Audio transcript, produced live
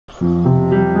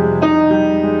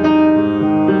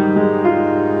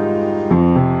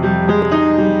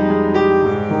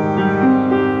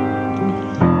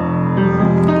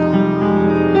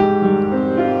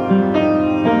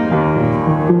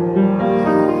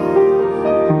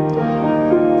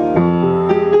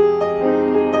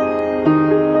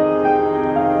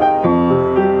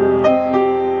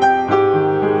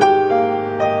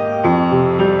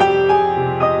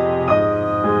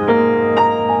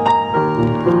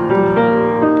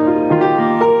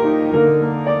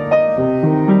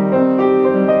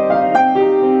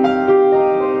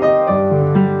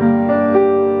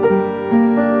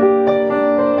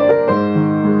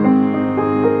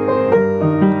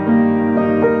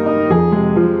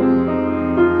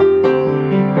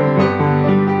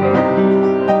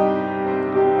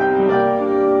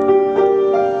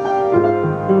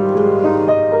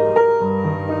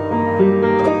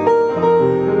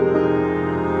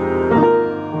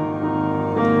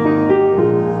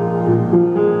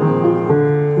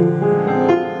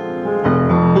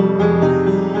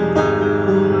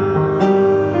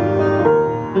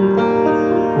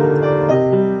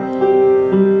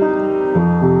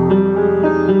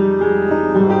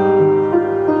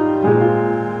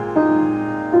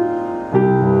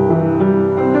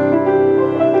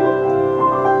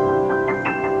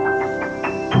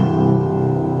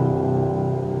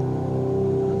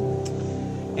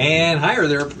Hi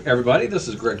there, everybody. This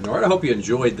is Greg Nord. I hope you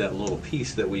enjoyed that little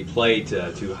piece that we played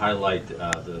to highlight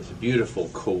this beautiful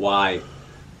Kawai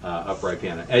upright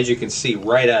piano. As you can see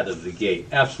right out of the gate,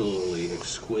 absolutely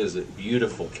exquisite,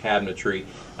 beautiful cabinetry,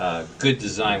 good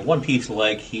design. One-piece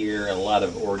leg here, a lot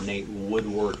of ornate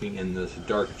woodworking in this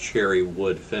dark cherry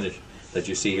wood finish that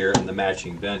you see here, and the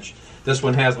matching bench. This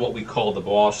one has what we call the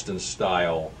Boston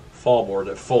style fallboard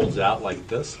that folds out like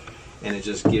this, and it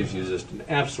just gives you just an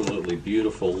absolutely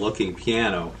beautiful looking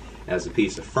piano as a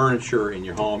piece of furniture in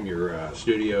your home, your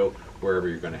studio, wherever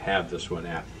you're going to have this one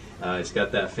at. It's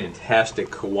got that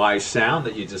fantastic Kawai sound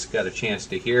that you just got a chance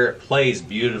to hear. It plays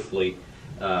beautifully,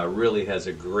 really has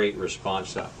a great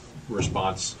response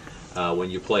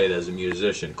when you play it as a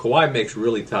musician. Kawai makes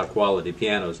really top quality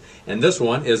pianos, and this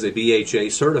one is a BHA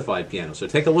certified piano. So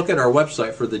take a look at our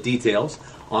website for the details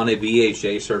on a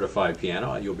BHA certified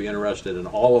piano. You'll be interested in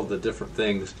all of the different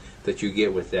things that you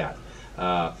get with that.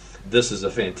 This is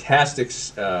a fantastic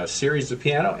series of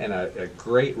piano and a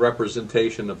great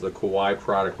representation of the Kawai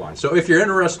product line. So if you're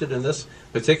interested in this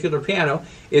particular piano,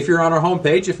 if you're on our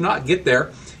homepage, if not, get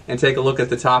there and take a look at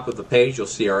the top of the page. You'll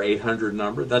see our 800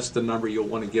 number. That's the number you'll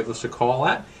want to give us a call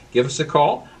at. Give us a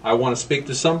call. I want to speak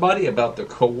to somebody about the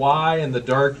Kawai and the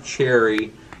dark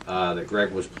cherry that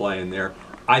Greg was playing there.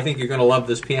 I think you're going to love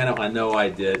this piano. I know I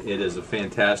did. It is a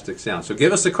fantastic sound. So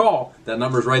give us a call. That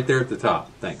number's right there at the top.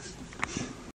 Thanks.